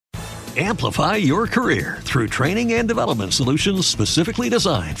Amplify your career through training and development solutions specifically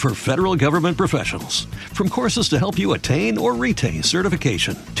designed for federal government professionals. From courses to help you attain or retain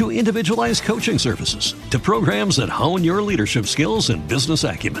certification, to individualized coaching services, to programs that hone your leadership skills and business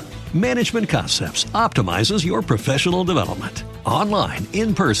acumen, Management Concepts optimizes your professional development. Online,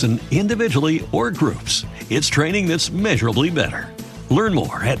 in person, individually, or groups, it's training that's measurably better. Learn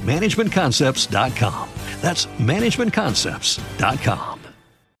more at managementconcepts.com. That's managementconcepts.com.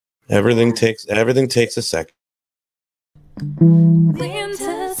 Everything takes a second.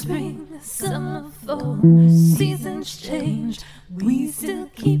 Winter, spring, summer, fall, seasons change, we still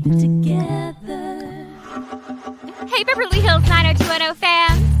keep it together. Hey, Beverly Hills 90210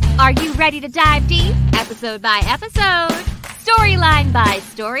 fans! Are you ready to dive deep, episode by episode, storyline by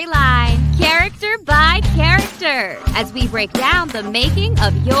storyline, character by character, as we break down the making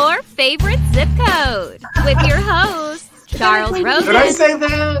of your favorite zip code? With your hosts, Charles Rosen. Did I say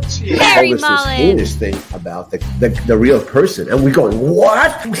that? Yeah. Harry All this Mullen. heinous thing about the real person, and we're going,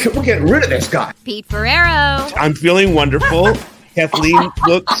 what? We're getting rid of this guy. Pete Ferrero. I'm feeling wonderful. Kathleen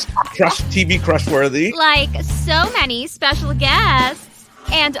looks TV crush-worthy. Like so many special guests.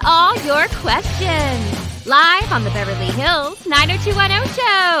 And all your questions. Live on the Beverly Hills 90210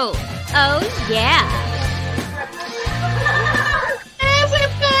 show. Oh, yeah.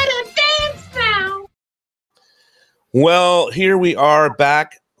 Everybody dance now. Well, here we are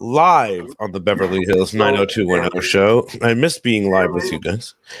back live on the Beverly Hills 90210 show. I miss being live with you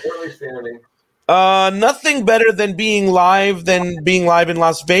guys. Nothing better than being live in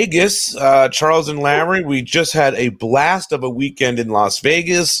Las Vegas. Charles and Larry, we just had a blast of a weekend in Las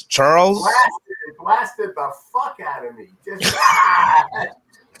Vegas. Charles? It blasted the fuck out of me. Just,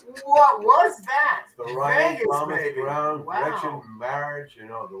 what was that? The Ryan Vegas, Thomas baby. Brown, Wow. Gretchen marriage,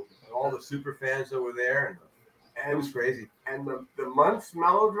 all the super fans that were there, and it was crazy. And the month's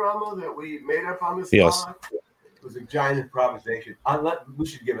melodrama that we made up on the spot. Yes. It was a giant improvisation. We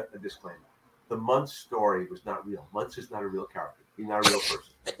should give it a disclaimer. The Muntz story was not real. Muntz is not a real character. He's not a real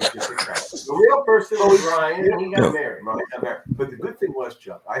person. He's just a character. The real person was Ryan, and he got married. Right, got married. But the good thing was,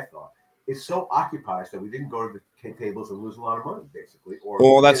 Chuck, I thought, it so occupies that we didn't go to the tables and lose a lot of money, basically.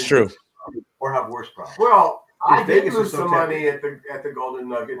 Well, that's true. Or have worse problems. Well, I did Vegas lose is so some money tempting. at the Golden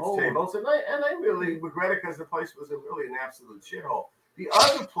Nuggets tables, and I really regret it because the place was really an absolute shithole. The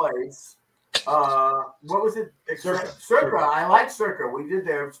other place, what was it? Circa. I like Circa. We did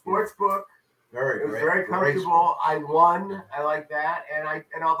their sports book. It was very comfortable. I won. I like that. And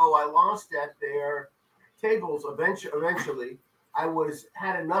although I lost at their tables eventually, I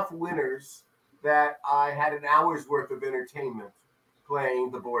had enough winners that I had an hour's worth of entertainment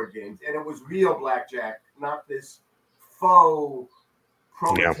playing the board games. And it was real blackjack, not this faux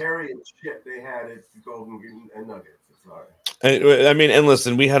proletariat shit they had at Golden and Nuggets. Sorry. I mean, and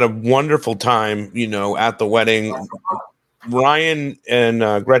listen, we had a wonderful time, at the wedding. Ryan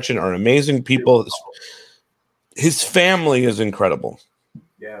and Gretchen are amazing people. His family is incredible.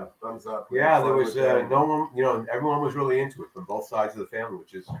 Yeah, thumbs up. Yeah, there was no one, everyone was really into it from both sides of the family,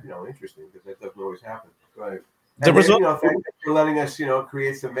 which is, interesting because that doesn't always happen. Right. There was thank you for letting us,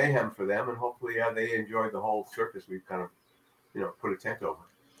 create some mayhem for them, and hopefully they enjoyed the whole circus we've kind of, put a tent over.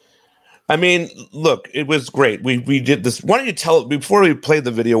 I mean, look, it was great. We did this. Why don't you tell, before we play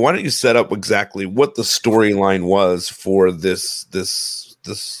the video, why don't you set up exactly what the storyline was for this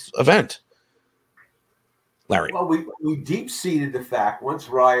event? Larry. Well, we deep-seated the fact once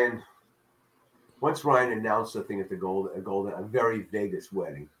Ryan announced the thing at a very Vegas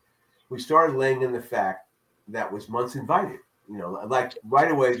wedding, we started laying in the fact that was Muntz invited. Like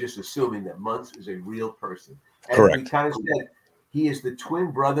right away, just assuming that Muntz is a real person. And correct. We kind of said he is the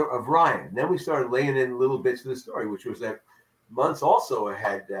twin brother of Ryan. Then we started laying in little bits of the story, which was that Muntz also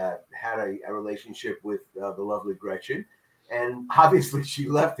had a relationship with the lovely Gretchen. And obviously, she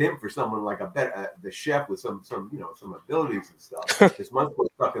left him for someone like the chef with some abilities and stuff. This Muntz was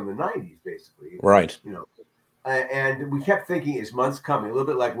stuck in the 90s, basically. Right. And we kept thinking, is Muntz coming? A little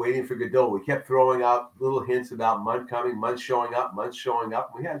bit like Waiting for Godot. We kept throwing out little hints about Muntz coming, Muntz showing up.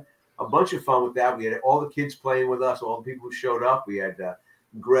 We had a bunch of fun with that. We had all the kids playing with us, all the people who showed up. We had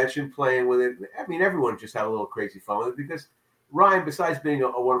Gretchen playing with it. I mean, everyone just had a little crazy fun with it because Ryan, besides being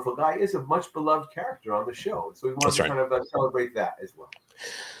a wonderful guy, is a much beloved character on the show. So we wanted to kind of celebrate that as well.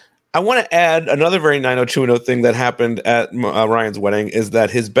 I want to add another very 90210 thing that happened at Ryan's wedding is that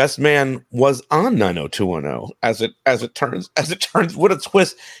his best man was on 90210. As it turns, what a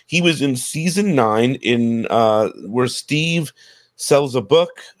twist! He was in season 9 in where Steve sells a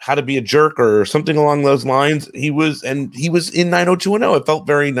book, How to Be a Jerk or something along those lines. He was in 90210. It felt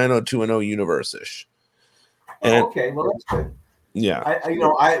very 90210 universe-ish. Okay, well that's good. Yeah. The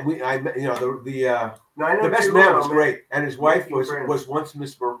best man was great, and his wife was once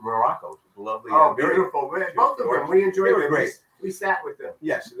Miss Morocco. Lovely. Beautiful. Both of them. We enjoyed them. Great. We sat with them.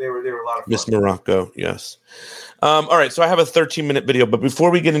 Yes, they were a lot of fun. Miss Morocco, yes. All right, so I have a 13-minute video, but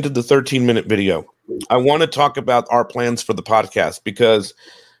before we get into the 13-minute video, I want to talk about our plans for the podcast because,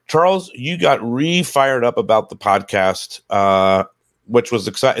 Charles, you got re-fired up about the podcast, which was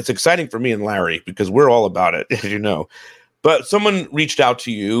exciting. It's exciting for me and Larry because we're all about it, as you know. But someone reached out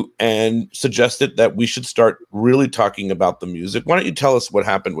to you and suggested that we should start really talking about the music. Why don't you tell us what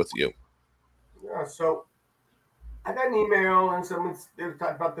happened with you? Yeah, so I got an email and they were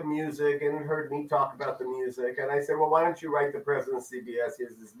talking about the music and heard me talk about the music. And I said, well, why don't you write the president of CBS?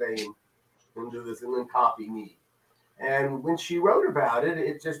 Here's his name and do this and then copy me. And when she wrote about it,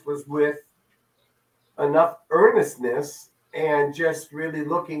 it just was with enough earnestness and just really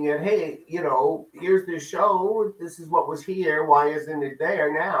looking at, hey, here's this show. This is what was here. Why isn't it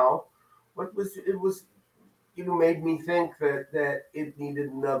there now? Made me think that it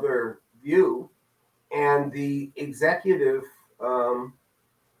needed another view. And the executive, and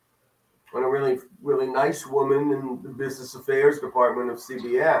a really, really nice woman in the business affairs department of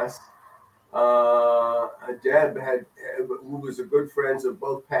CBS, Deb who was a good friend of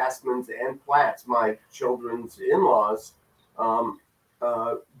both Passmans and Platts, my children's in-laws,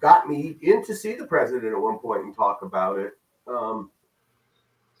 got me in to see the president at one point and talk about it.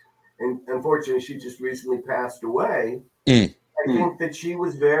 And unfortunately, she just recently passed away. I think that she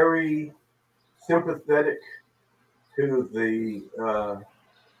was very sympathetic to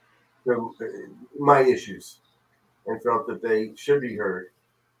my issues and felt that they should be heard.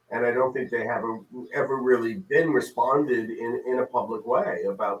 And I don't think they have ever really been responded in a public way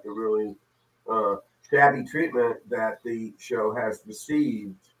about the really shabby treatment that the show has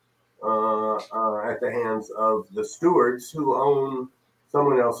received at the hands of the stewards who own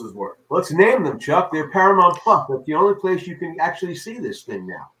someone else's work. Let's name them, Chuck. They're Paramount Plus. That's the only place you can actually see this thing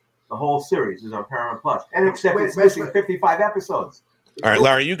now. The whole series is on Paramount Plus. And it's missing 55 episodes. All right,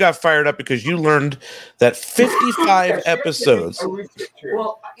 Larry, you got fired up because you learned that 55 episodes.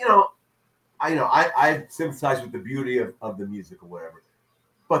 Well, I sympathize with the beauty of the music or whatever.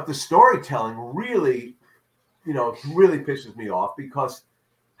 But the storytelling really pisses me off because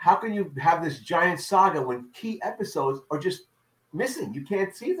how can you have this giant saga when key episodes are just missing? You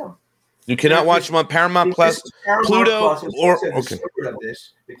can't see them. You cannot watch them on Paramount Plus, Pluto, or okay. Of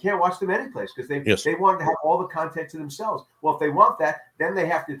this, they can't watch them anyplace because they want to have all the content to themselves. Well, if they want that, then they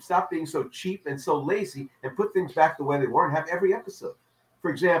have to stop being so cheap and so lazy and put things back the way they were and have every episode. For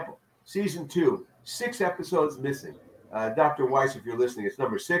example, season 2, 6 episodes missing. Dr. Weiss, if you're listening, it's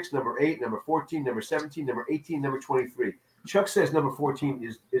number 6, number 8, number 14, number 17, number 18, number 23. Chuck says number 14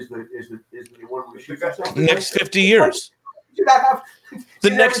 is the one where she shoots himself. Next 50 years. The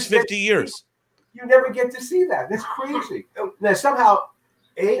next 50 years. You never get to see that. That's crazy. Now somehow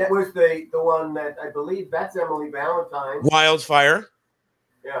 8 was the one that I believe that's Emily Valentine. Wildfire.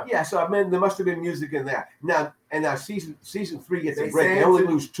 Yeah. So I mean, there must have been music in that. Now season 3 gets a break. They only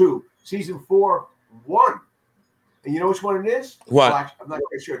lose 2. Season 4, 1. And you know which one it is? What? Well, I'm not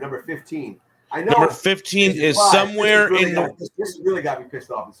quite sure. Number 15. I know. Number 15 is somewhere This really got me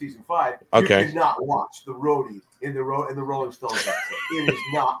pissed off in season 5. Okay. You cannot watch the roadie in the Rolling Stones episode. It is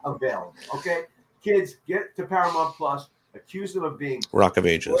not available. Okay, kids, get to Paramount Plus. Accuse them of being Rock of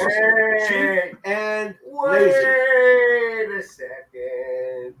Ages. Cheap and lazy. Wait a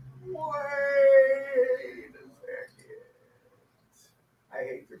second. I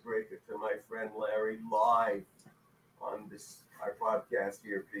hate to break it to my friend Larry live on our podcast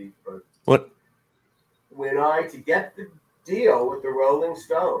here, Pete, but what? When to get the deal with the Rolling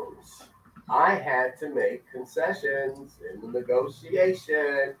Stones, I had to make concessions in the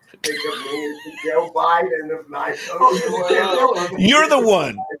negotiation. Think of me as the Joe Biden of 90210. You're the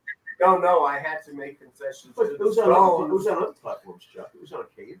one. No, I had to make concessions. But it was on other platforms, Chuck. It was on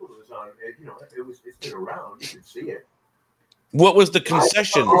cable. It was on, it's been around. You could see it. What was the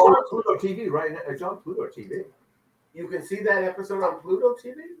concession? It's on Pluto TV right now. It's on Pluto TV. You can see that episode on Pluto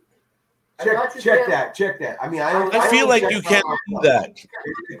TV? Check that. I mean, I feel like you can't do that.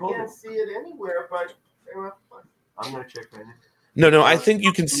 You can't see it anywhere, but I'm going to check right now. No, I think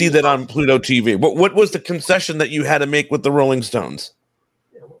you can see that on Pluto TV. What was the concession that you had to make with the Rolling Stones?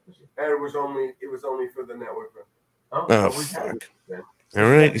 And it was only for the network. Oh, fuck. All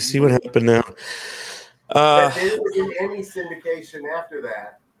right, you see what happened now. There wasn't any syndication after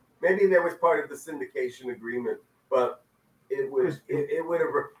that. Maybe there was part of the syndication agreement, but it would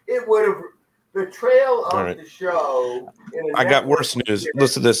have the trail of the show. I got worse news.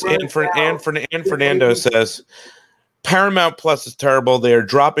 Listen to this. Ann Fernando says Paramount Plus is terrible. They are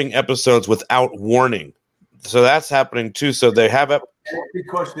dropping episodes without warning. So that's happening too. So they have And it's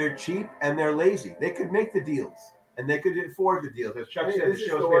because they're cheap and they're lazy. They could make the deals and they could afford the deals. As Chuck said, This is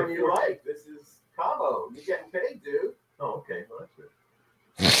the one you like. This is Cabo. You're getting paid, dude. Oh, okay. Well, that's good.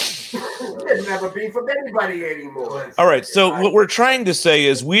 There's never beef with anybody anymore. All right. So what we're trying to say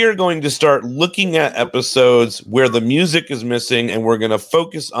is we are going to start looking at episodes where the music is missing, and we're going to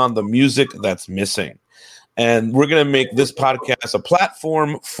focus on the music that's missing. And we're going to make this podcast a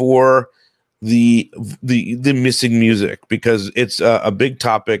platform for the missing music, because it's a big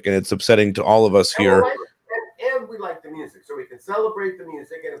topic and it's upsetting to all of us here. And we like the music, so we can celebrate the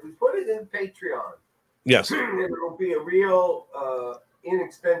music. And if we put it in Patreon, Yes. it will be a real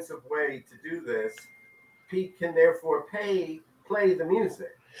inexpensive way to do this. Pete can therefore play the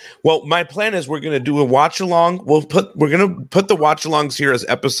music. Well, my plan is we're going to do a watch along. We're going to put the watch alongs here as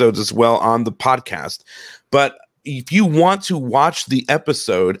episodes as well on the podcast. But if you want to watch the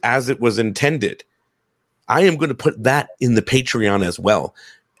episode as it was intended, I am going to put that in the Patreon as well,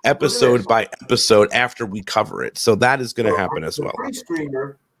 episode by episode after we cover it. So that is going to happen as well. The free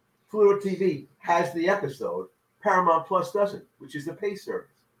streamer, Pluto TV, has the episode. Paramount Plus doesn't, which is the pay service.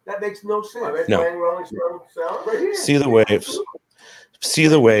 That makes no sense. No. Playing Rolling Stone sound right here. See the waves. See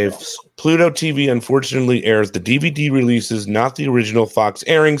the waves. Pluto TV unfortunately airs the DVD releases, not the original Fox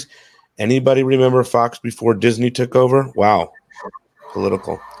airings. Anybody remember Fox before Disney took over? Wow.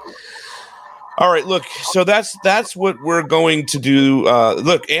 Political. All right, look. So that's what we're going to do.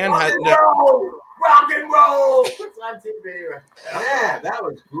 Look, Anne has rock and roll. It's on TV. Yeah, that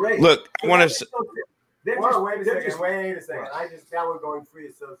was great. Look, I want to Wait a second. Now we're going free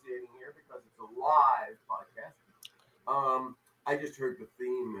associating here because it's a live podcast. I just heard the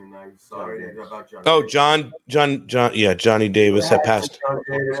theme and I'm sorry about John. Oh, John, Johnny Davis had passed. John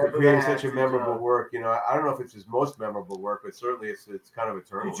Davis created such a memorable work. You know, I don't know if it's his most memorable work, but certainly it's kind of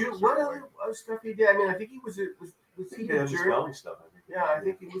eternal. What other stuff he did? I mean, I think he was he a journeyman stuff. I think. Yeah, I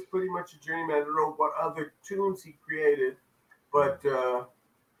think he was pretty much a journeyman. I don't know what other tunes he created, but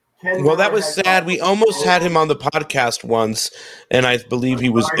Ken. Well, that was sad. We almost had him on the podcast once, and I believe he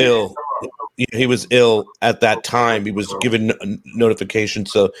was ill. He was ill at that time. He was given notification,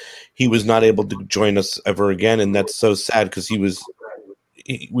 so he was not able to join us ever again, and that's so sad because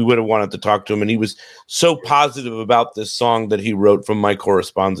we would have wanted to talk to him, and he was so positive about this song that he wrote from my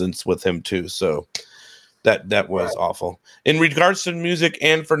correspondence with him too. So that was awful. In regards to music,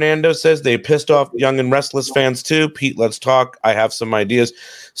 Ann Fernando says they pissed off Young and Restless fans too. Pete, let's talk. I have some ideas.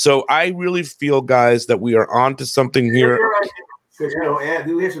 So I really feel, guys, that we are on to something here. Because, you know,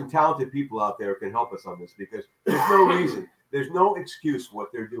 and we have some talented people out there who can help us on this, because there's no reason, there's no excuse for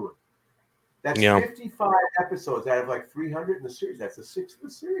what they're doing. That's 55 episodes out of like 300 in the series. That's a sixth of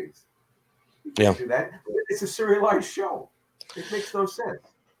the series. You can't do that. It's a serialized show. It makes no sense.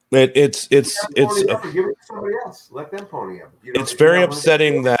 It's give it to somebody else. Let them pony up. You know, it's very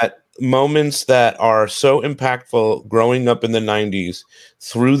upsetting that moments that are so impactful growing up in the 90s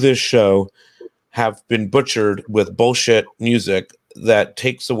through this show have been butchered with bullshit music that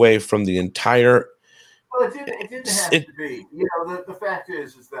takes away from the entire. Well, it didn't have to be. You know, the fact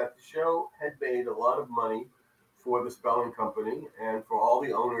is that the show had made a lot of money for the Spelling Company and for all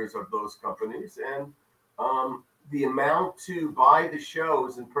the owners of those companies, and the amount to buy the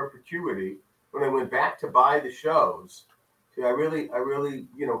shows in perpetuity. When I went back to buy the shows, I really,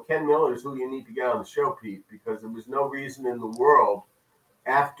 you know, Ken Miller is who you need to get on the show, Pete, because there was no reason in the world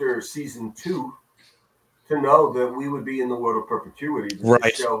after season 2 to know that we would be in the world of perpetuity. Right.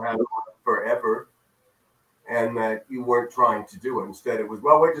 The show had forever, and that you weren't trying to do it. Instead, it was,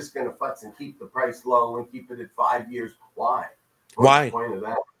 well, we're just going to futz and keep the price low and keep it at 5 years. Why? Why? What's the point of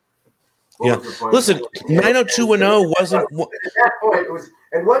that? Listen, 90210 wasn't. At that point, it was,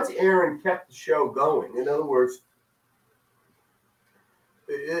 and once Aaron kept the show going, in other words,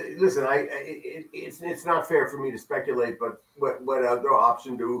 listen, it's not fair for me to speculate, but what other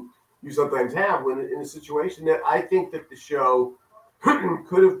option do you sometimes have when in a situation that I think that the show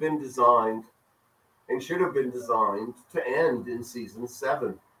could have been designed and should have been designed to end in season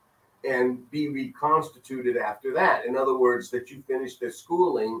 7 and be reconstituted after that. In other words, that you finished their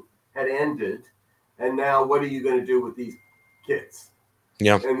schooling had ended, and now what are you going to do with these kids?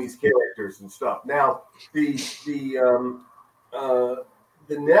 Yeah. And these characters and stuff. Now the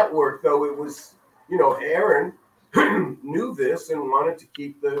network, though, it was, you know, Aaron knew this and wanted to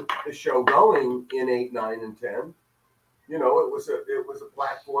keep the show going in 8, 9, and 10. You know, it was a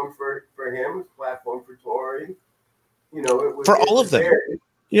platform for him, it was a platform for Tori. You know, it was for all of them.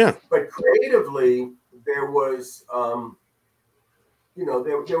 Yeah. But creatively, there was, you know,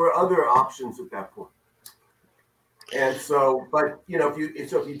 there were other options at that point. And so, but if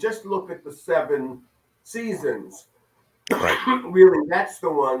you just look at the 7 seasons, Right. really, that's the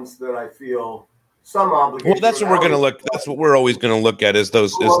ones that I feel some obligation. Well, that's what we're going to look. That's what we're always going to look at. Is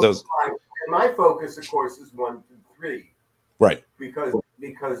those. And my focus, of course, is 1 through 3. Right.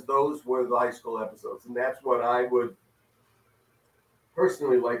 Because those were the high school episodes, and that's what I would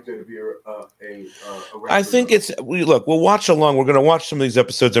personally like to be a I think we'll watch along. We're going to watch some of these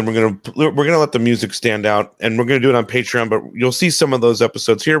episodes, and we're going to let the music stand out, and we're going to do it on Patreon. But you'll see some of those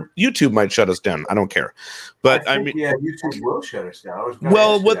episodes here. YouTube might shut us down. I don't care, but I mean, YouTube will shut us down.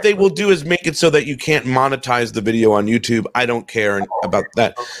 Well, what they will do is make it so that you can't monetize the video on YouTube. I don't care about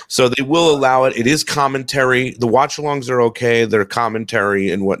that. So they will allow it. It is commentary. The watch-alongs are okay. They're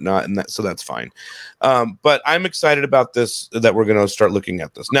commentary and whatnot, and so that's fine. But I'm excited about this, that we're going to start looking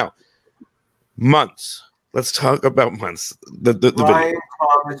at this. Now, months. Let's talk about months. The Brian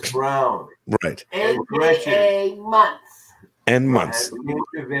Thomas Brown. Right. And Gretchen. Months. And months. And we went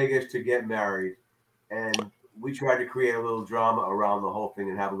to Vegas to get married, and we tried to create a little drama around the whole thing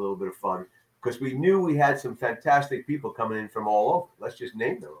and have a little bit of fun, because we knew we had some fantastic people coming in from all over. Let's just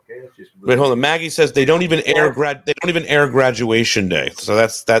name them, okay? Wait, hold on. Maggie says they don't even air graduation day, so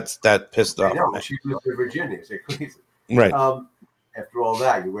that pissed off. I know. She moved to Virginia. It's crazy, right? After all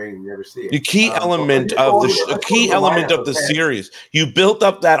that, you're waiting to never see it. The key element of the series. You built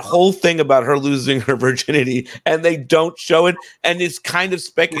up that whole thing about her losing her virginity, and they don't show it, and it's kind of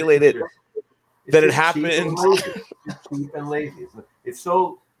speculated that it happened. It's cheap and lazy. It's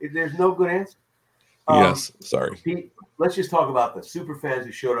so. There's no good answer. Yes, sorry. Pete, let's just talk about the super fans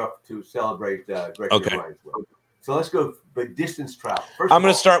who showed up to celebrate Gretchen Ryan's wedding. So let's go the distance travel. First I'm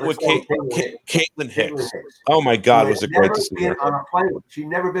going to start with Caitlin Hicks. Oh my God, was it great to see her on a plane? She'd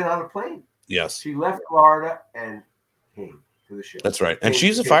never been on a plane. Yes, she left Florida and came to the show. That's right, and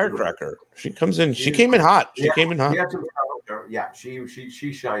she's a firecracker. She comes in. She came in hot. She came in hot. Yeah,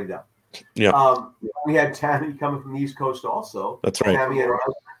 she shined up. Yeah. We had Tammy coming from the East Coast also. That's right. Tammy and her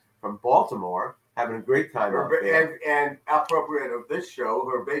husband from Baltimore, having a great time. And appropriate of this show,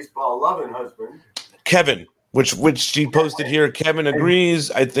 her baseball loving husband, Kevin, which she posted here. Kevin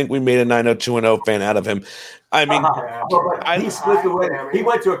agrees. I think we made a 90210 fan out of him. I mean, he split the wedding. He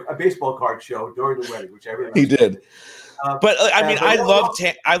went to a baseball card show during the wedding, which I really he did. But I mean, I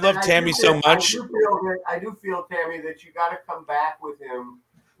love Tammy so much. I do feel, Tammy, that you got to come back with him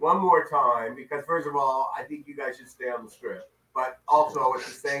one more time, because first of all, I think you guys should stay on the strip. But also at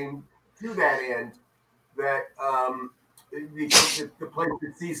the same, to that end, that the place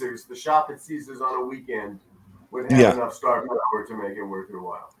at Caesars, the shop at Caesars on a weekend would have enough star power to make it worth your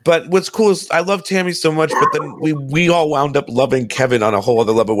while. But what's cool is I love Tammy so much, but then we all wound up loving Kevin on a whole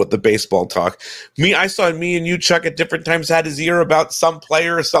other level with the baseball talk. I saw me and you, Chuck, at different times had his ear about some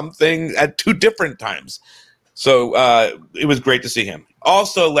player or something at 2 different times. So it was great to see him.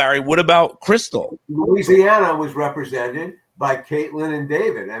 Also, Larry, what about Crystal? Louisiana was represented by Caitlin and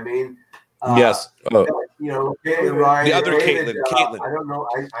David. I mean, yes. Caitlin Ryan. The other David, Caitlin. I don't know.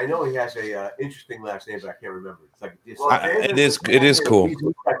 I know he has a interesting last name, but I can't remember. It's like it is cool. He's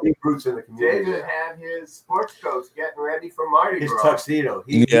got deep roots in the community. David had his sports coat getting ready for Mardi Gras. His tuxedo.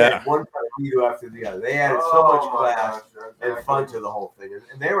 He had one tuxedo after the other. They added so much class and fun to the whole thing,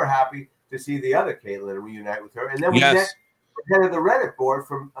 and they were happy to see the other Caitlin and reunite with her. And then we met the head of the Reddit board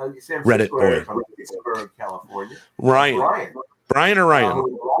from San Francisco, from Pittsburgh, California. Brian or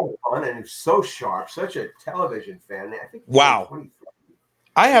Ryan? Fun and he's so sharp, such a television fan. I think. Wow.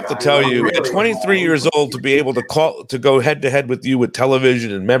 I have to tell you, at 23 years old, to be able to go head to head with you with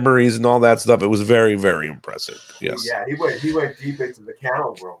television and memories and all that stuff, it was very, very impressive. Yes. Yeah, he went deep into the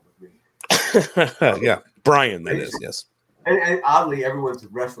Canal world with me. Yeah, Brian, that is, yes. And oddly, everyone's a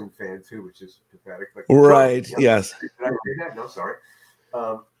wrestling fan too, which is pathetic. But right? Yes. Did I say that? No, sorry.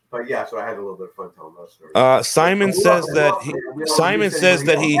 But yeah, so I had a little bit of fun telling those stories. Simon says that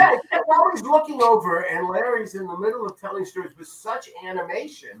he. Yeah, I was looking over, and Larry's in the middle of telling stories with such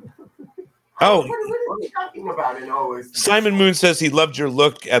animation. Oh, what are you talking about? Simon Moon says he loved your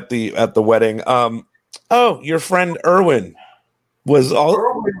look at the wedding. Your friend Erwin was all.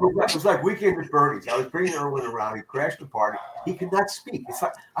 Erwin was like Weekend at Bernie's. I was bringing Erwin around. He crashed the party. He could not speak. It's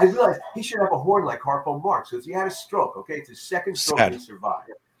like I realized he should have a horn like Harpo Marx because he had a stroke. Okay, it's his second stroke and he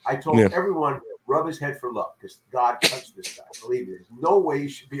survived. I told everyone rub his head for luck because God touched this guy. Believe me, there's no way he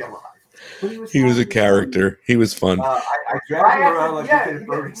should be alive. He was a character. He was fun. I dragged him around like Weekend at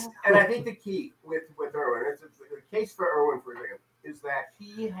Bernie's. And I think the key with Erwin, the case for Erwin, for example, is that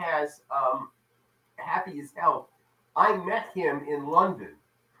he has happy as hell. I met him in London.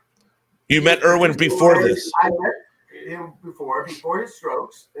 You met Erwin before this? I met him before his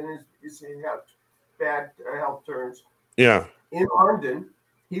strokes and his health. bad health turns. Yeah. In London,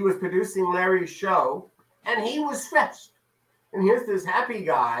 he was producing Larry's show, and he was stressed. And here's this happy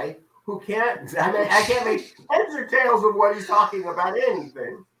guy who can't. I can't make heads or tails of what he's talking about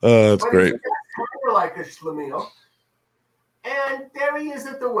anything. That's but great. He's kind of like a schlemiel. And there he is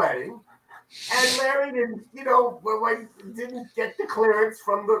at the wedding. And Larry didn't get the clearance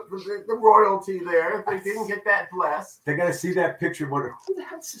from the royalty there. They didn't get that blessed. They're gonna see that picture and wonder, who the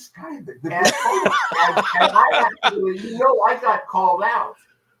hell's this guy? And I actually, I got called out.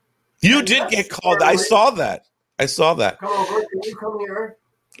 You did get called. I saw that. Come over. Can you come here?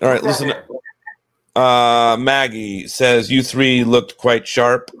 All right, listen. Maggie says you three looked quite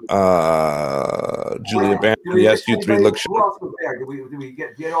sharp. Julia Ben, yes, you three look sharp. Who else was there? Did we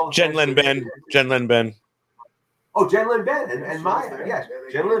get all the Jen Lynn Ben. Oh, Jen Lynn Ben and Maya. Yes,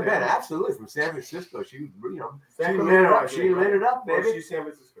 Jen Lynn Ben, absolutely, from San Francisco. She lit it up, baby. She's San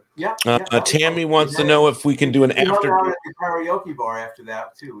Francisco. Yeah. Tammy wants to know if we can do an We hung after. out at the karaoke bar after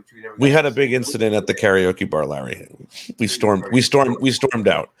that too, which we never. We had a big incident at the karaoke bar, Larry. We stormed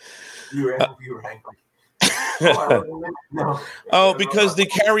out. You were angry. No. Oh, because the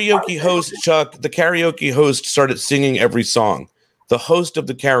karaoke host, Chuck, started singing every song. The host of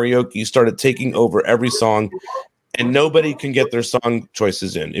the karaoke started taking over every song, and nobody can get their song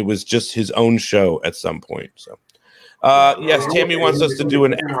choices in. It was just his own show at some point. So, yes, Tammy wants us to do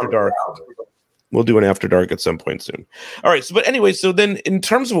an after dark. We'll do an after dark at some point soon. All right. So, but anyway, so then in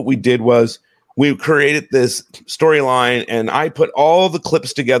terms of what we did was we created this storyline, and I put all the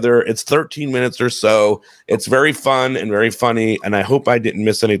clips together. It's 13 minutes or so. It's very fun and very funny, and I hope I didn't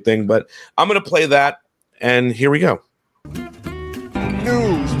miss anything, but I'm going to play that, and here we go.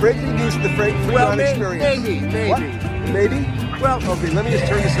 Breaking news to the Fremont experience. Maybe? Well, okay, let me just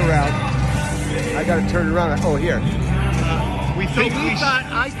turn this around. I got to turn it around. Oh, here. I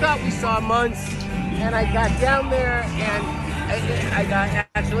thought we saw Muntz, and I got down there, and I got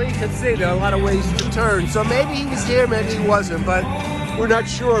actually, you can see there are a lot of ways to turn. So maybe he was here, maybe he wasn't, but we're not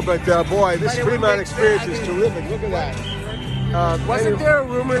sure. But boy, this Fremont experience is terrific. Look at that. Wasn't there a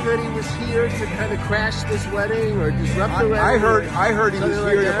rumor that he was here to kind of crash this wedding or disrupt the wedding? I heard he was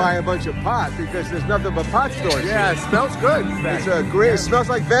here to buy a bunch of pot because there's nothing but pot stores. Yeah, it smells good. It's great. It smells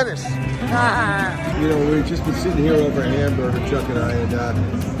like Venice. We've just been sitting here over a hamburger, Chuck and I,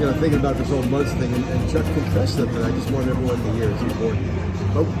 and thinking about this whole Muntz thing, and Chuck confessed something. I just want everyone to hear. It's important.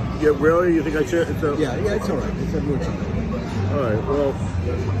 Oh, yeah, really? You think I should? Yeah, it's all right. It's everyone should know. All right. Well,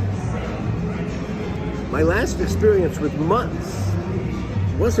 my last experience with Muntz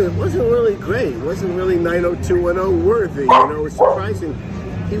wasn't really great. It wasn't really 90210 worthy. It was surprising.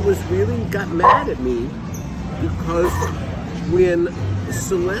 He got mad at me because when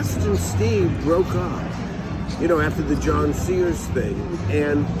Celeste and Steve broke up, after the John Sears thing,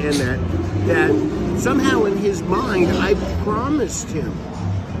 and that somehow in his mind I promised him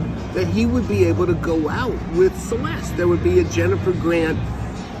that he would be able to go out with Celeste. There would be a Jennifer Grant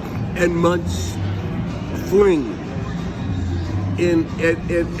and Muntz fling. And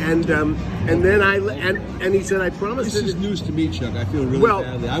then he said, I promised. This is news to me, Chuck. I feel really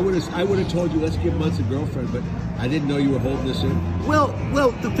badly. I would have told you, let's give Muntz a girlfriend, but I didn't know you were holding this in. Well,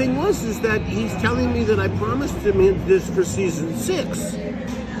 the thing is that he's telling me that I promised him this for season 6.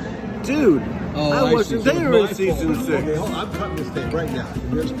 Dude, I wasn't there in season 6. Okay, hold on, I'm cutting this thing right now.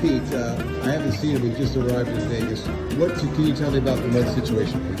 Here's Pete. I haven't seen him. He just arrived in Vegas. Can you tell me about the Muntz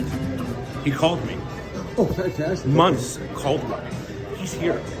situation, please? He called me. Oh, fantastic. Muntz called me. He's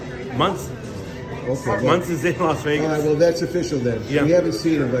here. Muntz. Okay. Muntz is in Las Vegas. All right, well, that's official then. Yeah. We haven't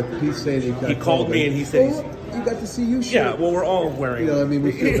seen him, but Pete's saying he called me and he said he got to see you. Yeah, well, we're all wearing.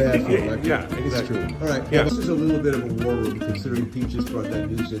 We feel bad for him. Right? Yeah, exactly. It's true. All right. Yeah. This is a little bit of a war room considering Pete just brought that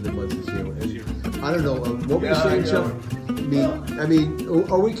news in the Muntz is here. And I don't know what we're saying, Chuck. I mean,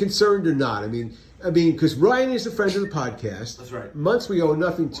 are we concerned or not? I mean, because Ryan is a friend of the podcast. That's right. Muntz we owe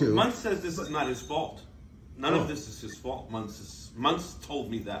nothing to. Muntz says this is not his fault. None of this is his fault. Muntz told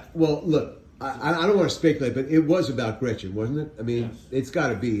me that. Well, look, I don't want to speculate, but it was about Gretchen, wasn't it? I mean, It's got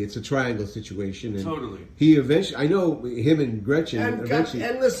to be. It's a triangle situation. And totally. He eventually, I know him and Gretchen eventually.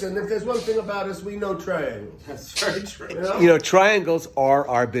 And listen, if there's one thing about us, we know triangles. That's very true. Triangles are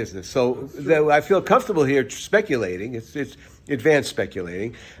our business. So I feel comfortable here speculating. It's advanced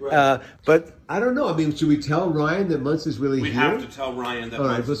speculating. Right. But I don't know. I mean, should we tell Ryan that Muntz is really here? We have to tell Ryan that. All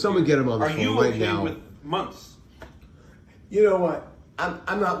right, well, someone get him on the phone right now. Are you okay with Muntz? You know what?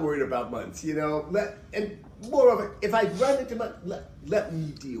 I'm not worried about Muntz. And moreover, if I run into Muntz, let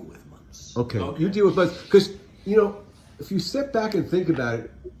me deal with Muntz. Okay. You deal with Muntz because if you step back and think about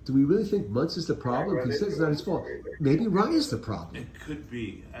it, do we really think Muntz is the problem? He says it's not his fault. Maybe Ryan's the problem. It could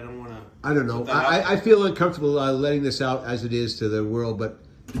be. I don't want to. I don't know. I feel uncomfortable letting this out as it is to the world, but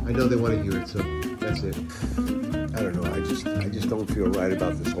I know they want to hear it, so that's it. I don't know. I just don't feel right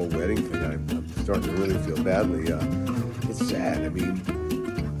about this whole wedding thing. I'm starting to really feel badly. It's sad. I mean,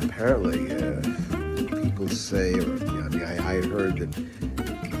 apparently people say, I heard that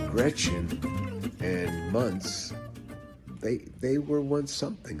Gretchen and Muntz, they were once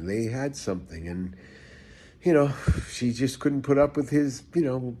something. They had something, and she just couldn't put up with his.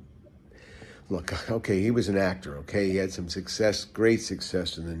 Look, okay, he was an actor. Okay, he had some success, great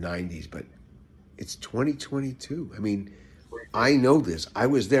success in the '90s, but it's 2022. I mean, I know this. I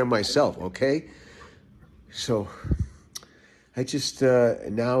was there myself. Okay, so I just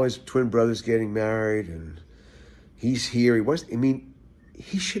now his twin brother's getting married, and he's here.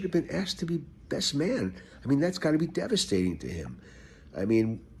 He should have been asked to be best man. I mean, that's got to be devastating to him. I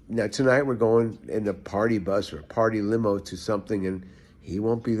mean, now tonight we're going in a party bus or a party limo to something, and he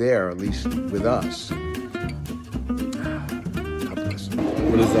won't be there, at least with us. God bless him.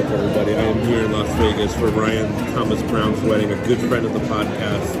 What is up, everybody? I am here in Las Vegas for Ryan Thomas Brown's wedding, a good friend of the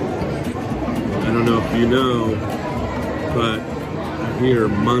podcast. I don't know if you know, but I hear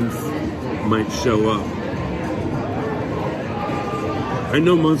Muntz might show up. I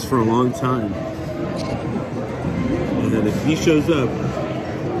know Muntz for a long time. And if he shows up,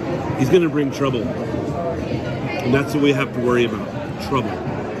 he's going to bring trouble. And that's what we have to worry about. Trouble.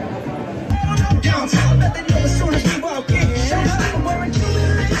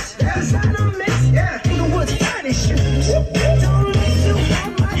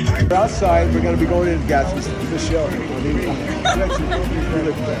 We're outside. We're going to be going into Gatsby's for the show.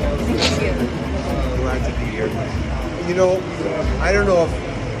 Glad to be here. I don't know if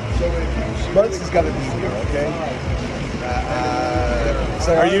Muntz has got to be here. Okay.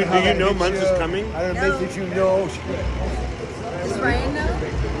 So do you know Muntz is coming? I don't know. Did you know? Does Ryan know?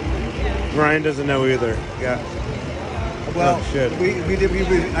 Ryan doesn't know either. Yeah. Well, shit.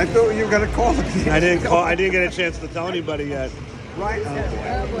 I thought you were going to call him. I didn't call. I didn't get a chance to tell anybody yet. Right.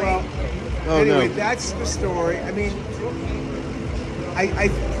 Well. Anyway, that's the story. I mean,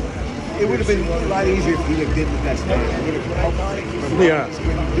 it would have been a lot easier if he did the best man. It would have helped. Yeah.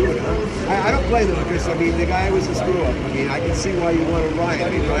 I don't blame him because, I mean, the guy was a screw-up. I mean, I can see why you wanted Ryan. I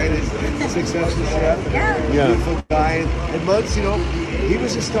mean, Ryan is a successful chef and a beautiful guy. And Muntz, he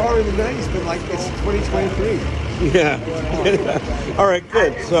was a star in the 90s, but, it's 2023. Yeah. All right,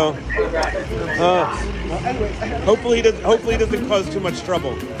 good. So, hopefully he doesn't cause too much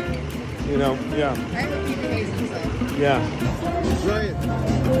trouble. Yeah. I hope he behaves himself. Yeah. Ryan.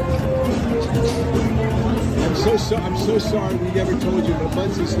 I'm so sorry we never told you, but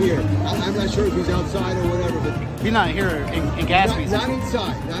Muntz is here. I'm not sure if he's outside or whatever, but he's not here in Gatsby's. Not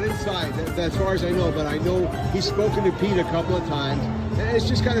inside. As far as I know, but I know he's spoken to Pete a couple of times, and it's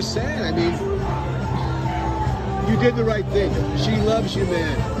just kind of sad. I mean, you did the right thing. She loves you,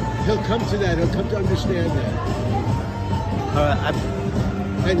 man. He'll come to that. He'll come to understand that.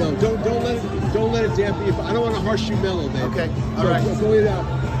 I know. Don't let it dampen you. I don't want to harsh you mellow, man. Okay. All right. Go it out.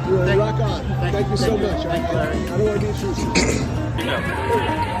 Rock on. Thank you so much. I don't want to be intrusive.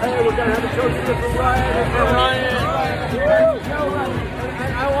 Hey, we're gonna have a toast for Ryan. For Ryan.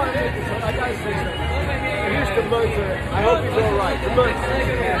 I want to make this one. I gotta say something. Here's the Muntz. I hope he's all right. The Muntz.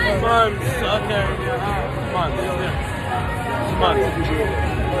 Okay.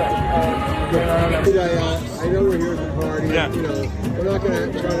 I know we're here at the party. Yeah. We're not gonna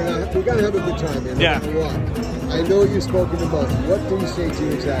try to. We're gonna have a good time, man. Yeah. No matter what. I know you've spoken to Muntz. What do you say to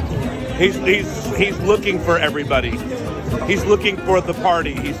you exactly? He's looking for everybody. He's looking for the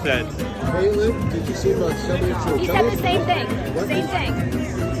party. He said. Caitlin, did you see Muntz? Tell me the truth. He said the same thing. The same thing.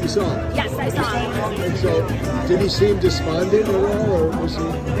 You saw him? Yes, I saw him. And so, did he seem despondent at all, or was he?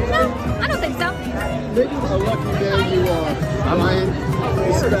 No, I don't think so. Maybe a lucky man you are. Ryan,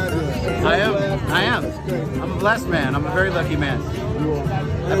 it's fabulous. I am. I'm a blessed man. I'm a very lucky man.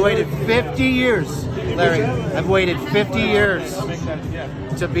 I've waited 50 years, Larry. I've waited 50 years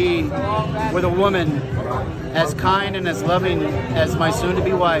to be with a woman as kind and as loving as my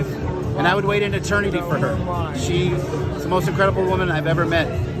soon-to-be wife. And I would wait an eternity for her. She's the most incredible woman I've ever met.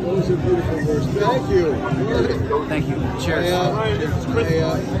 Those are beautiful words. Thank you. Thank you. Cheers.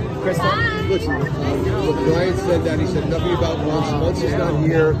 Listen, look, Ryan said that. He said nothing about Muntz. Muntz is not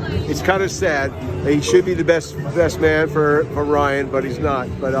here. It's kind of sad. He should be the best man for Ryan, but he's not.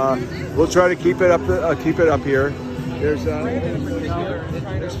 But we'll try to keep it up here. There's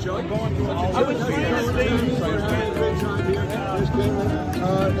Joe.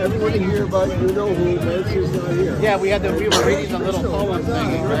 everyone here, but you know who Lance is not here. Yeah, we were reading the little poem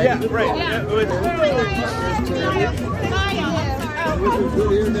thing, right? Yeah, right. Which is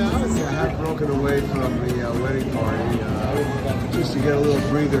good here now. I have broken away from the wedding party just to get a little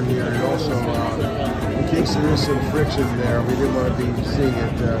breather here, and also in case there is some friction there, we didn't want to be seeing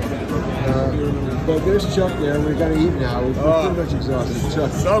it. But there's Chuck there. We've got to eat now. We're pretty much exhausted.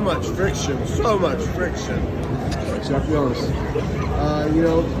 Chuck. So much friction. Chuck knows.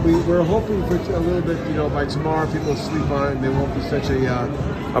 We're hoping for a little bit, by tomorrow people sleep on it and there won't be such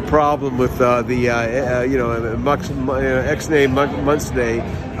a problem with the X-Nay, Months-Nay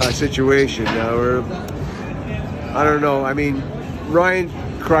situation. I don't know. I mean, Ryan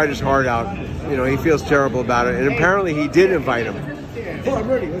cried his heart out. He feels terrible about it. And apparently he did invite him. Oh, I'm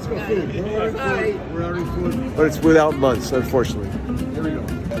ready. Let's go food. We're ordering food. But it's without Months, unfortunately. Here we go.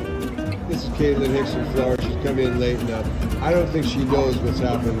 This is Caitlin Hicks from Florida. She's come in late enough. I don't think she knows what's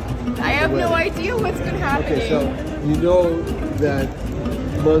happened. I have no idea what's going to happen. Okay, so you know that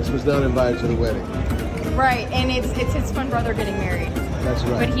Months was not invited to the wedding. Right, and it's his fun brother getting married. That's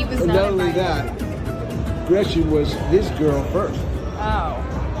right. But he was and not only invited. that, Gretchen was his girl first. Oh.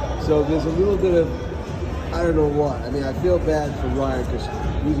 So there's a little bit of, I don't know what. I mean, I feel bad for Ryan because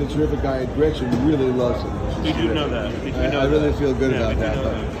he's a terrific guy and Gretchen really loves him. We do know that. I really feel good about that.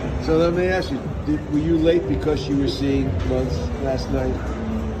 So let me ask you, were you late because you were seeing Months last night?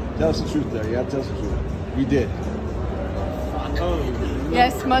 Tell us the truth there. You have to tell us the truth. You did.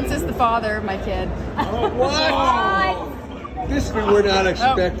 Yes, Months is the father of my kid. Oh, wow! This we were not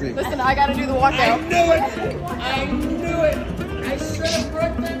expecting. Listen, I got to do the walkout. I knew it. I should have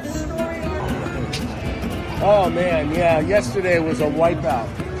brought that story on. Oh man, yeah. Yesterday was a wipeout.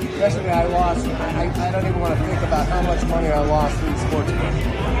 Yesterday I lost. I don't even want to think about how much money I lost in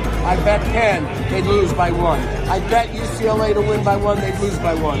sportsbook. I bet Penn they'd lose by 1. I bet UCLA to win by 1, they'd lose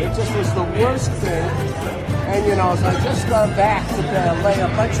by 1. It just was the worst thing. And so I just got back to lay a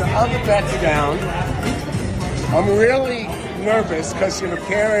bunch of other bets down. I'm really nervous because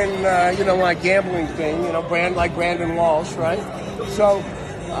Karen, my gambling thing, like Brandon Walsh, right? So,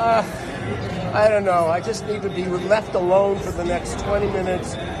 I don't know. I just need to be left alone for the next 20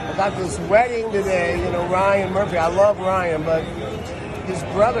 minutes. I got this wedding today, Ryan Murphy. I love Ryan, but his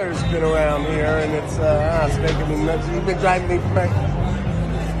brother's been around here, and it's making me nuts. He's been driving me crazy.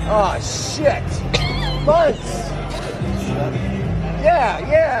 Oh, shit. Months. Yeah.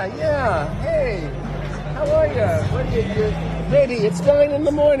 Hey, how are you? What are you? Baby, it's 9 in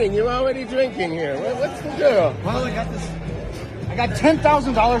the morning. You're already drinking here. What's the deal? Well, I got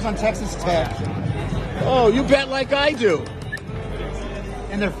 $10,000 on Texas Tech. Oh, you bet like I do.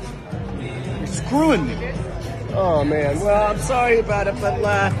 And they're screwing me. Oh man. Well, I'm sorry about it, but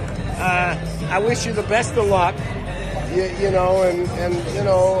I wish you the best of luck. And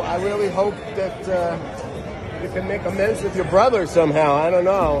I really hope that you can make amends with your brother somehow. I don't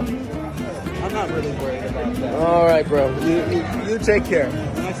know. I'm not really worried about that. All right, bro. You take care.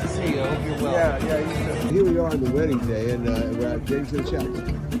 Nice to see you. I hope you're well. Yeah, you too. Here we are on the wedding day, and we're getting to the check.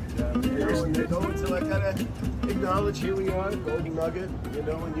 So I gotta acknowledge here we are, Golden Nugget,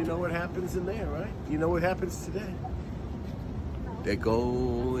 and you know what happens in there, right? You know what happens today. They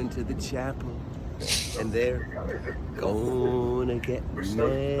go into the chapel, and they're gonna get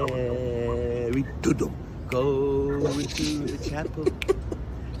married. Go into the chapel,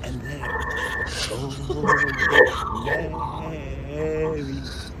 and they're gonna get married.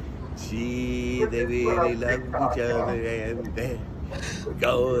 Gee, they really love each other, and they're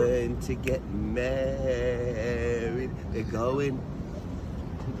going to get married. They're going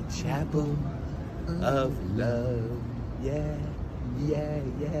to the chapel of love. Yeah.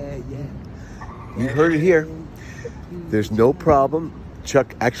 You heard it here. There's no problem.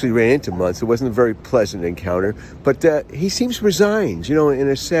 Chuck actually ran into Months. It wasn't a very pleasant encounter, but he seems resigned, in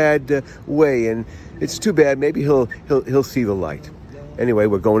a sad way, and it's too bad. Maybe he'll see the light. Anyway,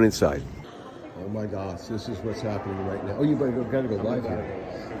 we're going inside. Oh my gosh, this is what's happening right now. Oh, you gotta go live here.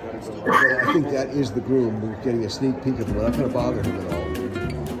 I think that is the groom. We're getting a sneak peek of him. I'm not gonna bother him at all.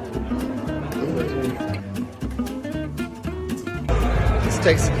 This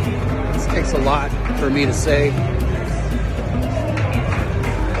takes a lot for me to say.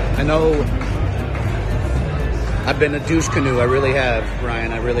 I know I've been a douche canoe. I really have,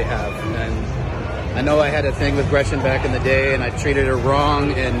 Ryan. I really have. And I know I had a thing with Gretchen back in the day, and I treated her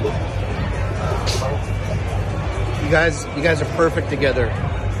wrong. And you guys are perfect together.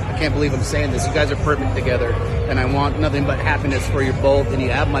 I can't believe I'm saying this. You guys are perfect together, and I want nothing but happiness for you both. And you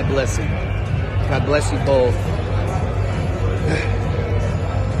have my blessing. God bless you both.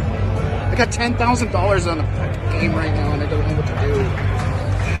 I got $10,000 on the game right now, and I don't know what to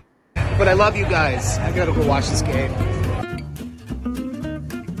do. But I love you guys. I gotta go watch this game.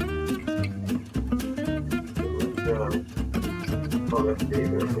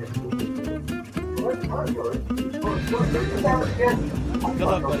 Good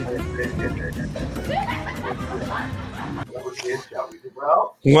luck, buddy.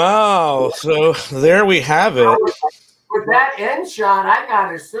 Well, Wow. So there we have it. with that end shot, I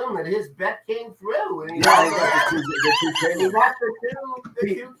gotta assume that his bet came through, and he got the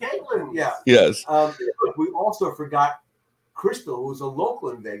two Caitlins. Yeah. Yes. Look, we also forgot Crystal, who was a local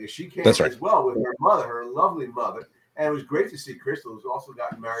in Vegas. She came That's right. as well with her mother, her lovely mother, and it was great to see Crystal, who's also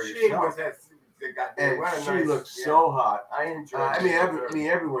gotten married. She herself. was at. And What a she nice- looked yeah. so hot. I enjoyed.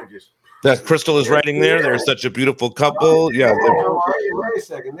 Everyone just. That Crystal is writing there. They're such a beautiful couple. Yeah. Oh, wait a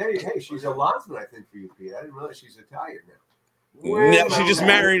second. Hey, she's a Landsman, I think, for you, Pete. I didn't realize she's Italian now. Yeah, she just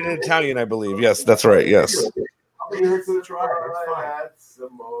married an Italian, I believe. Yes, that's right. Yes. Here to the trial. That's fine.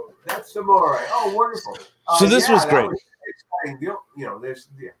 That's Amore. Oh, wonderful. So this was that great. Exciting.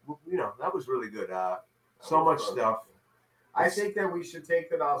 That was really good. So much stuff. I think that we should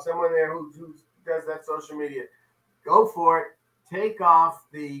take it off. Someone there who does that social media, go for it. Take off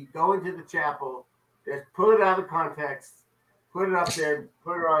the going to the chapel. Just pull it out of context. Put it up there.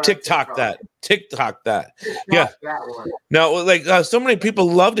 Put it on TikTok that. TikTok that. TikTok Yeah. that one. No, like so many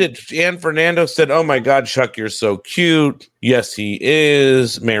people loved it. Ann Fernando said, "Oh my God, Chuck, you're so cute." Yes, he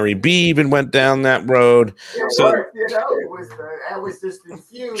is. Mary B even went down that road. So It was just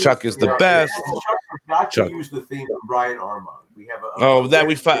infused. Chuck is the best. Chuck forgot Chuck. to use the theme from Brian Armand. We have a. Oh, that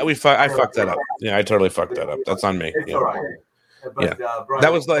I fucked that up. Yeah, I totally fucked that up. That's on me. It's Yeah. all right. But, Yeah. Brian,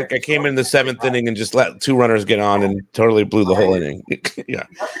 That was like I came in the seventh inning and just let two runners get on and totally blew the whole inning. Yeah.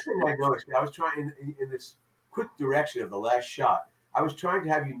 The other thing I noticed, I was trying in this quick direction of the last shot. I was trying to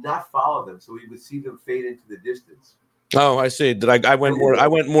have you not follow them so we would see them fade into the distance. Oh, I see. Did I went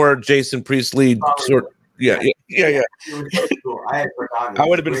more Jason Priestley sort. Yeah. It was so cool. I had forgotten. I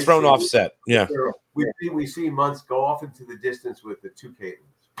would have been thrown off set. Yeah. We see Muntz go off into the distance with the two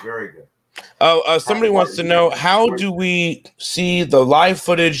Caitlin's. Very good. Oh, somebody wants to know, how do we see the live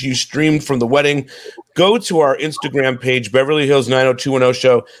footage you streamed from the wedding? Go to our Instagram page, Beverly Hills 90210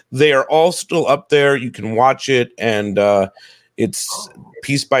 Show. They are all still up there. You can watch it, and it's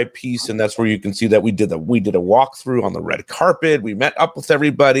piece by piece, and that's where you can see that we did a walkthrough on the red carpet. We met up with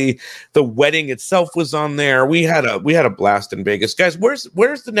everybody. The wedding itself was on there. We had a blast in Vegas, guys. Where's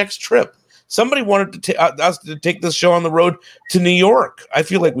the next trip? Somebody wanted to us to take this show on the road to New York. I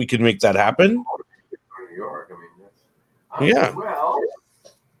feel like we could make that happen. New York. I mean, Yeah. Well,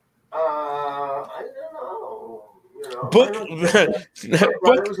 I don't know. Book. But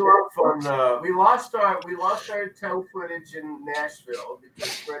it was a lot of fun. We lost our tow footage in Nashville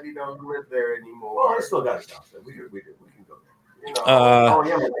because Freddie don't live there anymore. Well, I still got stuff. We can go there. You know,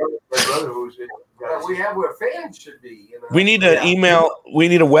 My brother who's in. but we have where fans should be. You know? We need an email. We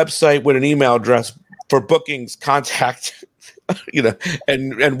need a website with an email address for bookings. Contact,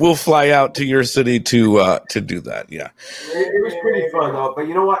 and we'll fly out to your city to do that. Yeah. It was pretty fun though. But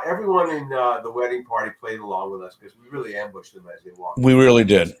you know what? Everyone in the wedding party played along with us because we really ambushed them as they walked. We really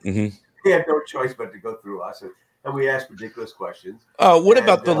did. Mm-hmm. They had no choice but to go through us, and we asked ridiculous questions. Oh, what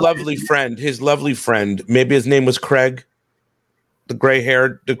about the lovely friend? His lovely friend. Maybe his name was Craig. The gray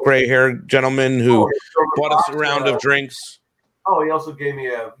haired gentleman who bought us a round of drinks. Oh, he also gave me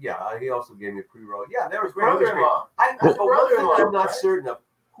a pre-roll. Yeah, that was great. That was great. Brother-in-law. But one thing I'm not certain of: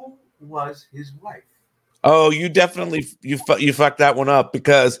 who was his wife? Oh, you definitely you fucked that one up,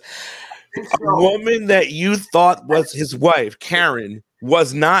 because a woman that you thought was his wife, Karen,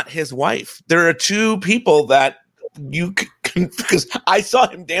 was not his wife. There are two people that you because I saw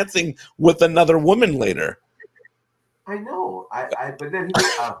him dancing with another woman later. I know. But then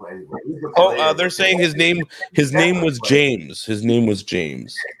anyway. They're saying his name was James. His name was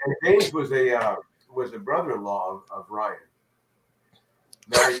James. And James was a brother-in-law of Ryan,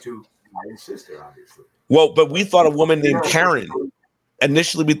 married to Ryan's sister, obviously. Well, but we thought a woman named Karen.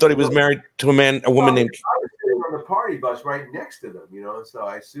 Initially, we thought he was married to a woman named. I was sitting on the party bus right next to them, so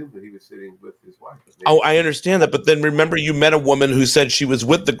I assumed that he was sitting with his wife. Oh, I understand that, but then remember, you met a woman who said she was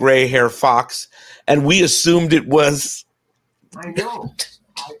with the gray hair fox, and we assumed it was. I know.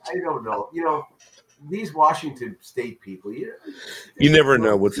 I don't know. These Washington State people. You never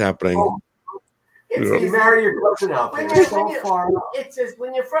know what's happening. You marry your cousin out there. It's just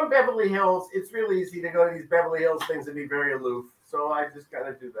when you're from Beverly Hills, it's really easy to go to these Beverly Hills things and be very aloof. So I just got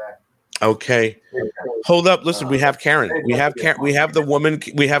to do that. Okay, hold up. Listen, we have Karen. We have the woman.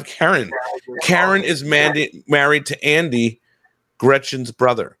 We have Karen. Karen is married to Andy, Gretchen's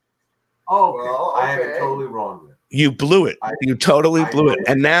brother. Oh, well, I have it totally wrong. You blew it. You totally blew it.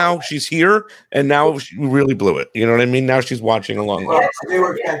 And now she's here, and now she really blew it. You know what I mean? Now she's watching along. Well, they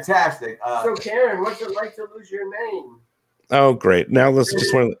were fantastic. So, Karen, what's it like to lose your name? Oh, great. Now let's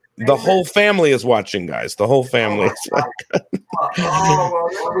just want the whole family is watching, guys. The whole family. Well,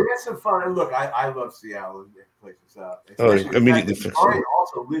 we had some fun. And look, I love Seattle and places. Immediately. Brian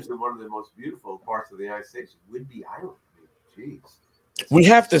also lives in one of the most beautiful parts of the United States, Whidbey Island. Jeez. We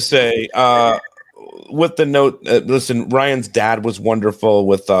have to say, with the note, listen, Ryan's dad was wonderful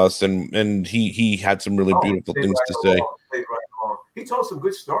with us, and he had some really beautiful things to say. He told some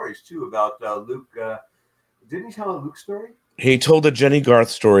good stories too about Luke. Didn't he tell a Luke story? He told a Jenny Garth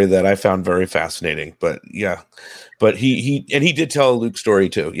story that I found very fascinating. But he did tell a Luke story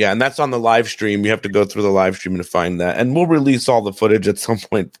too. Yeah, and that's on the live stream. You have to go through the live stream to find that, and we'll release all the footage at some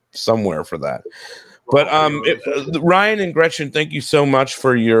point somewhere for that. But Ryan and Gretchen, thank you so much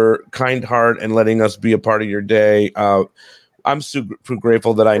for your kind heart and letting us be a part of your day. I'm super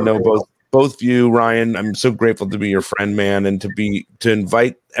grateful that I know both of you, Ryan. I'm so grateful to be your friend, man, and to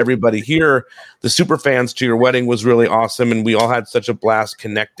invite everybody here. The super fans to your wedding was really awesome, and we all had such a blast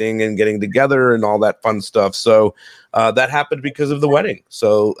connecting and getting together and all that fun stuff. So that happened because of the wedding.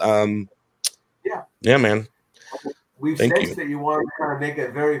 So yeah, man. We've sensed that you wanted to kind of make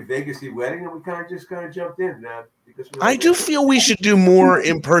a very Vegas-y wedding, and we kind of jumped in because I do feel we should do more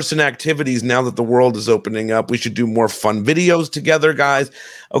in-person activities now that the world is opening up. We should do more fun videos together, guys.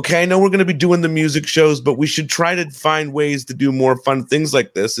 Okay, I know we're going to be doing the music shows, but we should try to find ways to do more fun things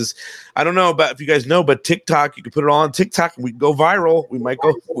like this. I don't know about if you guys know, but TikTok, you can put it all on TikTok and we can go viral. We might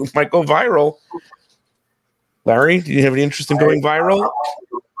go viral. Larry, do you have any interest in going viral?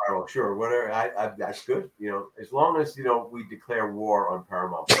 Sure, whatever. That's good. As long as we declare war on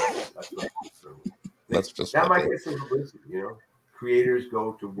Paramount. That's just that might get some publicity. Creators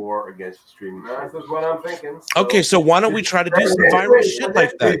go to war against streaming. That's what I'm thinking. Okay, so why don't we try to do some viral shit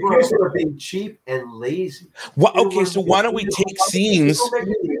like that? People are being cheap and lazy. Well, okay, so why don't we take scenes?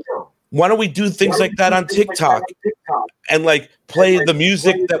 Why don't we do things like that on TikTok and play the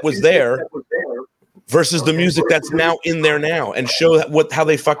music that was there versus the music that's now in there now, and show how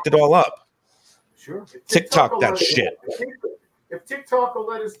they fucked it all up. Sure. TikTok that shit. If TikTok will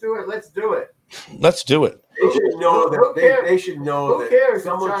let us do it, let's do it. Let's do it. They should know that. They should know that. Who cares if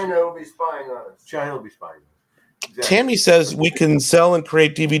China will be spying on us? China will be spying on us. Exactly. Tammy says we can sell and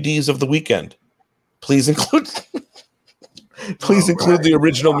create DVDs of the weekend. Please include the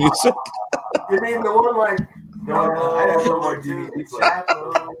original music. You mean the one like? No, I have no more DVD players.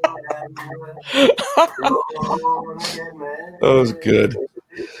 That was good.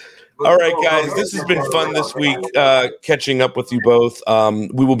 All right, guys, this has been fun this week, catching up with you both.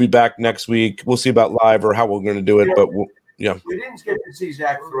 We will be back next week. We'll see about live or how we're going to do it, but we didn't get to see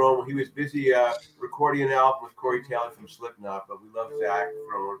Zach Throne. He was busy recording an album with Corey Taylor from Slipknot, but we love Zach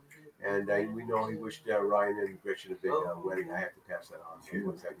Throne, and we know he wished Ryan and Gretchen a big wedding. I have to pass that on.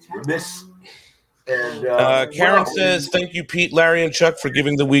 Remiss. And Karen says, thank you, Pete, Larry, and Chuck, for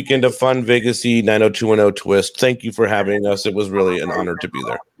giving the weekend a fun Vegas-y 90210 twist. Thank you for having us. It was really an honor to be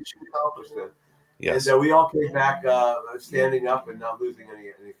there. Yes. And we all came back standing up and not losing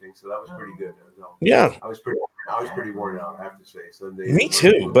anything, so that was pretty good. Yeah. I was pretty worn out, I have to say. Me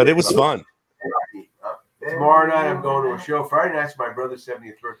too, but it was fun. Tomorrow night I'm going to a show. Friday night's my brother's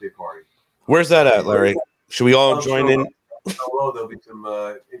 70th birthday party. Where's that at, Larry? Should we all join in? Oh, there'll be some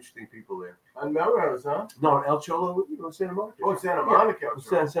interesting people there. On Melrose, huh? No, El Cholo, Santa Monica. Oh, Santa Monica.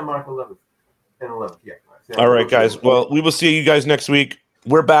 Yeah. Santa Monica 11th and 11th. Yeah. All right, guys. Well, we will see you guys next week.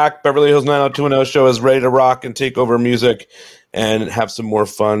 We're back. Beverly Hills 90210 show is ready to rock and take over music and have some more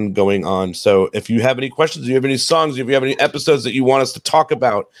fun going on. So if you have any questions, if you have any songs, if you have any episodes that you want us to talk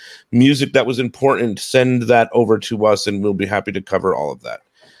about, music that was important, send that over to us and we'll be happy to cover all of that.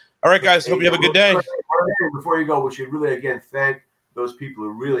 All right, guys. Hope you have a good day. Before you go, we should really, again, thank those people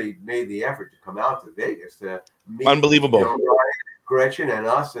who really made the effort to come out to Vegas to meet Unbelievable. Gretchen and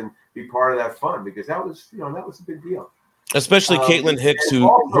us and be part of that fun, because that was a big deal. Especially Caitlin Hicks, who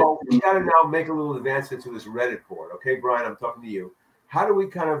also, we got to now make a little advance into this Reddit board. Okay, Brian, I'm talking to you. How do we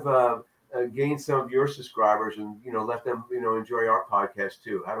kind of gain some of your subscribers and let them enjoy our podcast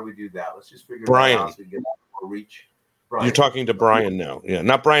too? How do we do that? Let's just figure Brian. that out so we get more reach. Brian. You're talking to Brian now. Yeah,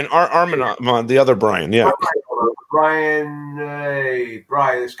 not Brian Armand, the other Brian. Yeah. Brian,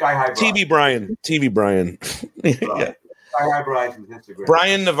 the Sky High Brian. TV Brian. Yeah. Sky High Brian's Instagram.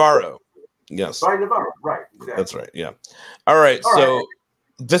 Brian Navarro. Yes. Brian Navarro, right. Exactly. That's right. Yeah. All right. So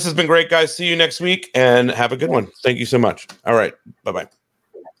this has been great, guys. See you next week and have a good one. Thank you so much. All right. Bye-bye.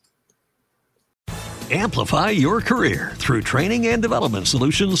 Amplify your career through training and development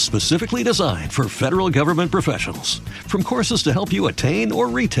solutions specifically designed for federal government professionals. From courses to help you attain or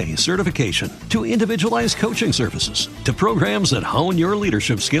retain certification, to individualized coaching services, to programs that hone your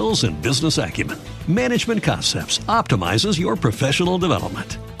leadership skills and business acumen, Management Concepts optimizes your professional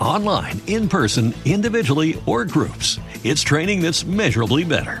development. Online, in person, individually, or groups, it's training that's measurably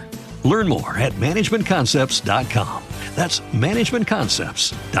better. Learn more at managementconcepts.com. That's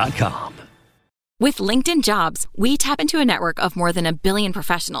managementconcepts.com. With LinkedIn Jobs, we tap into a network of more than 1 billion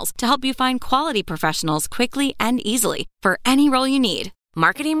professionals to help you find quality professionals quickly and easily for any role you need.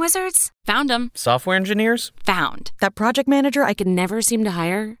 Marketing wizards? Found them. Software engineers? Found. That project manager I could never seem to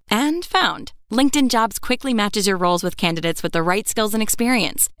hire? And found. LinkedIn Jobs quickly matches your roles with candidates with the right skills and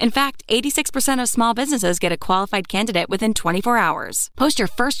experience. In fact, 86% of small businesses get a qualified candidate within 24 hours. Post your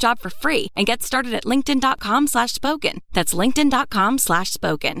first job for free and get started at linkedin.com/spoken. That's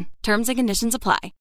linkedin.com/spoken. Terms and conditions apply.